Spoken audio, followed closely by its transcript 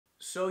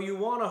So you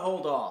want to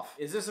hold off.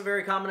 Is this a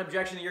very common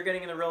objection that you're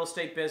getting in the real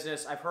estate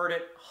business? I've heard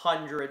it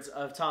hundreds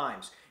of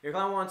times. Your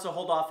client wants to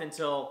hold off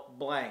until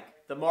blank.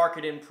 The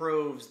market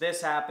improves,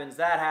 this happens,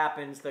 that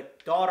happens, the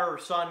daughter or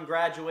son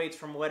graduates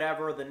from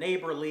whatever, the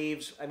neighbor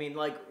leaves. I mean,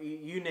 like,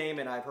 you name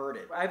it, I've heard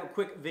it. I have a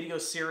quick video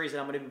series that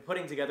I'm going to be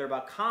putting together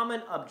about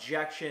common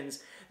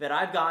objections that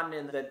I've gotten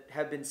and that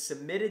have been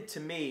submitted to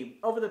me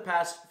over the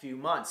past few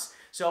months.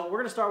 So we're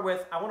going to start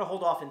with, I want to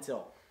hold off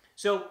until.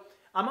 So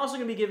I'm also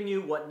going to be giving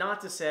you what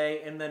not to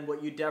say and then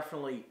what you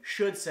definitely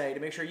should say to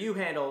make sure you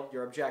handle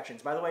your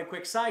objections. By the way,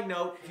 quick side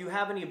note, if you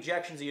have any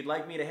objections that you'd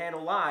like me to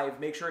handle live,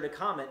 make sure to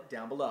comment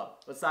down below.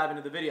 Let's dive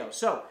into the video.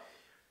 So,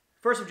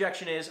 first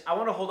objection is, I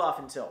want to hold off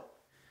until.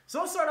 So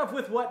let's start off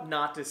with what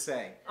not to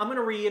say. I'm going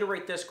to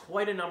reiterate this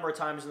quite a number of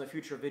times in the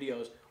future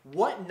videos.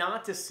 What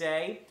not to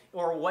say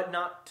or what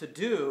not to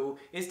do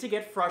is to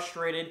get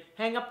frustrated,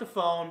 hang up the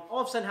phone,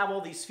 all of a sudden have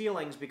all these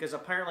feelings because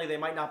apparently they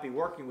might not be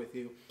working with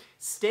you.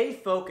 Stay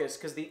focused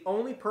because the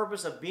only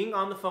purpose of being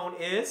on the phone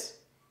is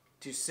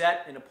to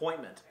set an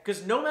appointment.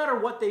 Because no matter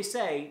what they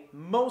say,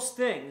 most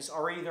things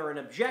are either an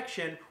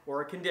objection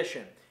or a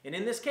condition. And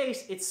in this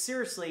case, it's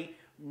seriously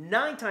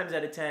 9 times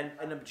out of 10,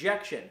 an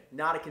objection,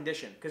 not a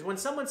condition. Because when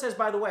someone says,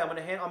 by the way, I'm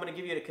going to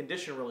give you a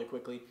condition really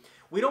quickly.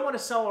 We don't want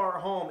to sell our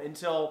home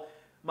until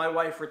my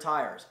wife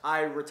retires.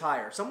 I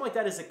retire. Something like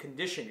that is a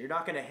condition. You're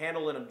not going to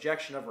handle an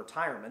objection of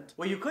retirement.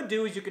 What you could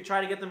do is you could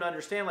try to get them to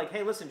understand, like,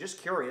 hey, listen,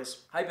 just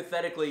curious.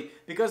 Hypothetically,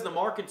 because the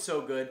market's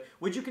so good,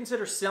 would you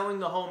consider selling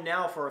the home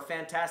now for a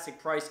fantastic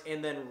price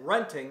and then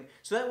renting?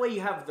 So that way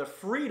you have the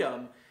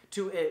freedom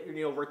to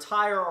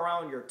retire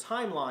around your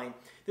timeline.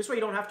 This way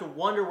you don't have to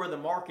wonder where the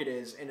market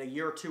is in a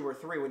year, 2 or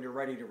 3 when you're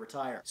ready to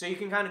retire. So you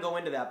can kind of go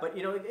into that, but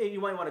you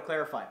might want to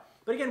clarify.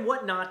 But again,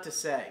 what not to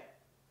say.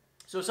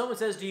 So if someone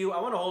says to you, I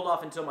want to hold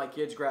off until my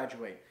kids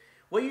graduate.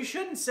 What you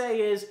shouldn't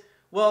say is,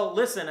 well,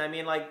 listen, I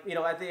mean, like,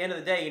 at the end of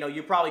the day,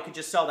 you probably could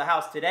just sell the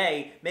house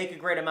today, make a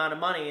great amount of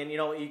money, and,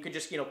 you could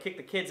just, kick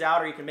the kids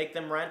out, or you can make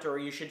them rent, or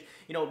you should,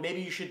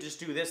 maybe you should just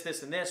do this,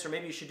 this, and this, or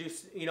maybe you should do,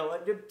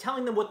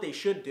 telling them what they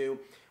should do.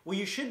 What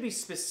you should be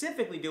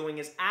specifically doing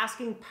is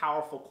asking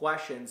powerful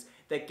questions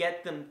that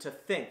get them to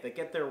think, that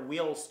get their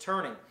wheels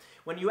turning.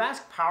 When you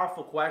ask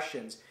powerful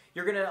questions,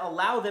 you're going to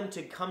allow them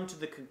to come to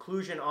the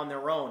conclusion on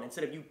their own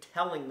instead of you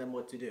telling them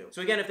what to do.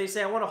 So again, if they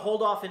say, I want to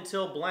hold off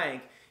until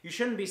blank, you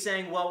shouldn't be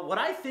saying, well, what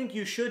I think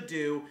you should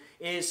do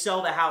is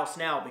sell the house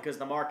now because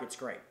the market's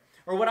great.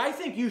 Or what I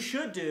think you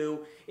should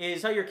do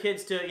is tell your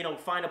kids to,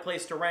 find a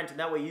place to rent, and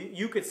that way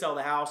you could sell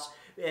the house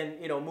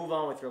and, move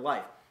on with your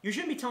life. You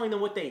shouldn't be telling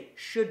them what they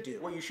should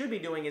do. What you should be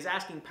doing is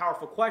asking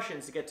powerful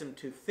questions to get them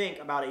to think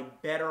about a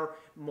better,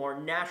 more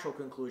natural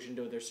conclusion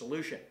to their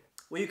solution.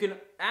 What you can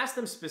ask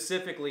them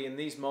specifically in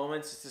these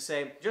moments is to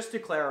say, just to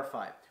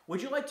clarify,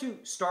 would you like to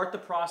start the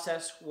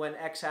process when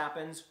X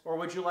happens, or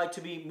would you like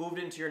to be moved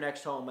into your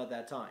next home at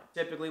that time?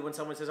 Typically, when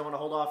someone says, I want to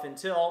hold off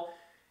until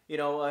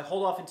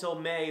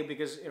May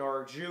because,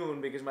 or June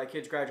because my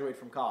kids graduate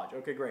from college.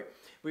 Okay, great.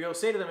 We go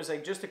say to them is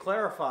like, just to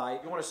clarify,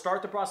 you want to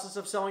start the process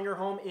of selling your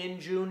home in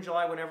June,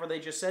 July, whenever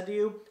they just said to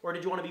you, or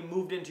did you want to be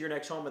moved into your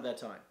next home at that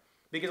time?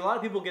 Because a lot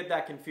of people get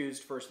that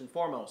confused first and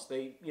foremost.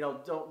 They,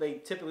 they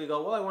typically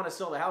go, well, I want to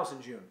sell the house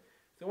in June.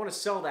 If they want to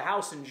sell the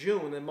house in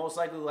June, then most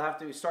likely they'll have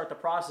to start the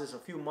process a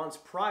few months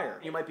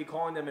prior. You might be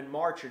calling them in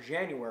March or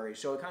January,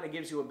 so it kind of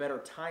gives you a better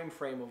time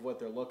frame of what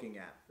they're looking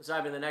at. Let's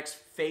dive into the next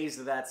phase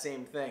of that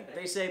same thing.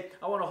 They say,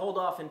 I want to hold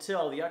off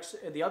until,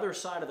 the other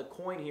side of the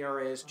coin here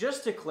is,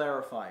 just to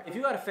clarify, if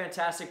you got a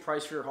fantastic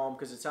price for your home,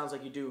 because it sounds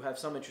like you do have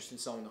some interest in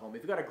selling the home,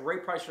 if you got a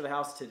great price for the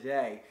house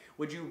today,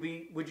 would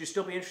you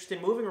still be interested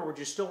in moving, or would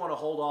you still want to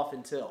hold off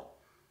until?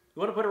 You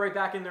want to put it right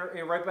back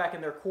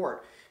in their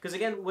court. Because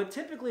again, what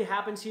typically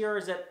happens here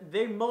is that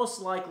they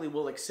most likely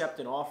will accept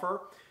an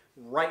offer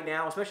right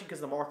now, especially because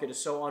the market is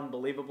so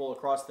unbelievable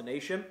across the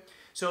nation.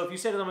 So if you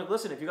say to them, like,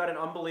 listen, if you got an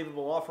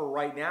unbelievable offer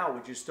right now,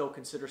 would you still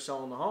consider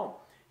selling the home?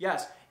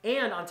 Yes.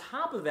 And on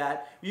top of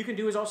that, what you can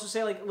do is also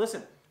say, like,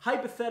 listen,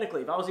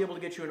 hypothetically, if I was able to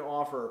get you an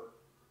offer,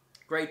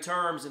 great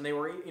terms, and they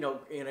were,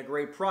 in a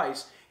great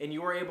price, and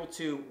you were able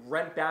to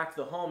rent back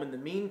the home in the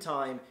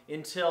meantime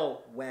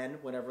until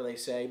whenever they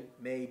say,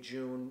 May,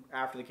 June,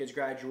 after the kids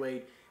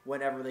graduate,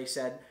 whenever they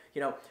said,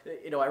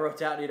 I wrote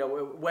down,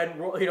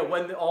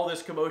 when all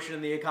this commotion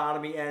in the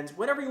economy ends,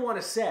 whatever you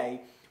want to say.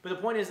 But the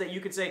point is that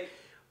you could say,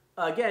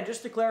 again,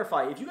 just to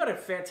clarify, if you got a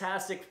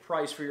fantastic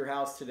price for your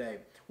house today,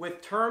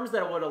 with terms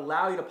that would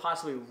allow you to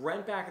possibly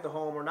rent back the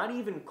home or not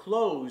even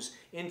close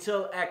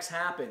until X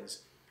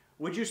happens,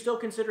 would you still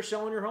consider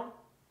selling your home?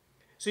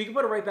 So you can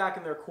put it right back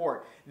in their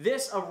court.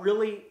 This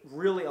really,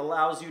 really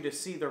allows you to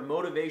see their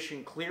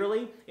motivation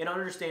clearly and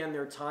understand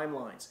their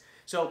timelines.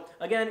 So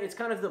again, it's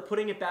kind of the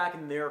putting it back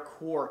in their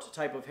court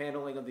type of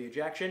handling of the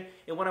objection.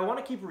 And what I want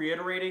to keep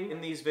reiterating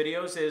in these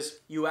videos is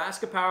you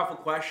ask a powerful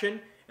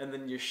question and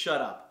then you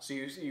shut up. So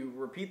you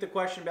repeat the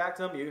question back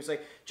to them. You say,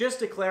 just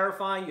to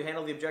clarify, you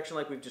handle the objection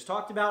like we've just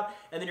talked about,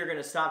 and then you're going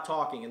to stop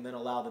talking and then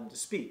allow them to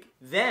speak.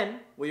 Then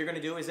what you're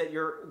going to do is that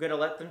you're going to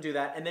let them do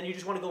that, and then you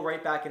just want to go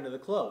right back into the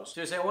close.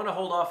 So you say, I want to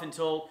hold off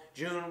until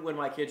June when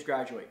my kids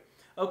graduate.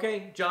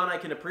 Okay, John, I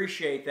can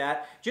appreciate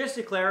that. Just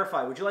to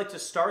clarify, would you like to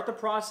start the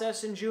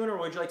process in June, or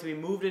would you like to be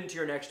moved into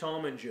your next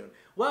home in June?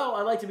 Well,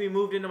 I'd like to be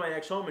moved into my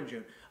next home in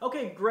June.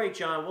 Okay, great,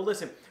 John. Well,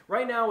 listen,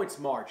 right now it's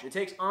March. It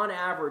takes, on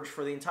average,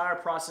 for the entire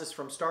process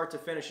from start to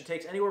finish, it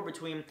takes anywhere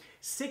between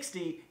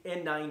 60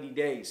 and 90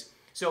 days.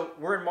 So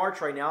we're in March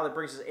right now. That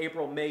brings us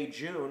April, May,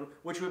 June,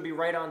 which would be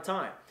right on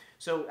time.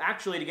 So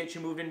actually, to get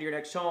you moved into your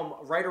next home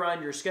right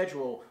around your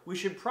schedule, we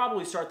should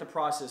probably start the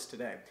process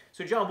today.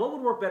 So John, what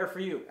would work better for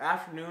you,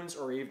 afternoons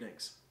or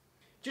evenings?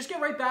 Just get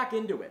right back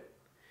into it.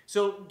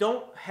 So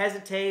don't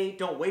hesitate,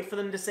 don't wait for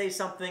them to say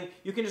something.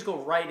 You can just go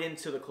right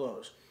into the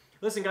close.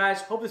 Listen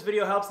guys, hope this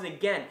video helps, and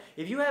again,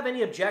 if you have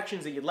any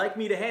objections that you'd like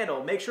me to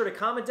handle, make sure to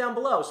comment down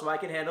below so I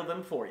can handle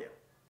them for you.